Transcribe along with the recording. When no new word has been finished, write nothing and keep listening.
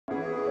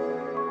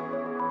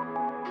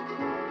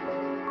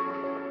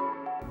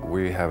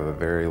We have a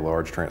very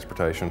large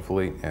transportation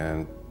fleet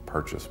and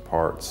purchase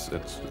parts.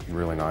 It's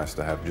really nice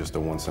to have just a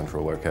one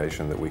central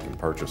location that we can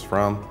purchase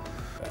from.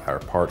 Our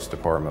parts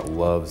department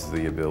loves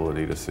the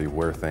ability to see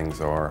where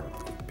things are,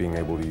 being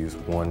able to use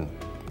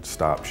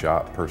one-stop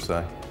shop per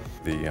se.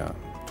 The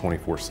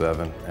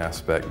 24/7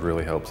 aspect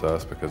really helps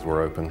us because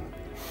we're open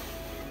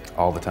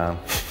all the time.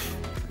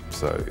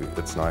 So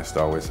it's nice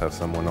to always have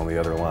someone on the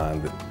other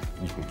line that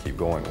you can keep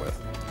going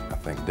with. I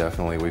think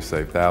definitely we've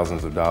saved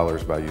thousands of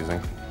dollars by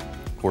using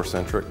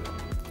Corcentric.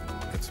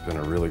 It's been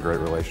a really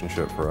great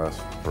relationship for us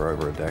for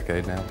over a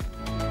decade now.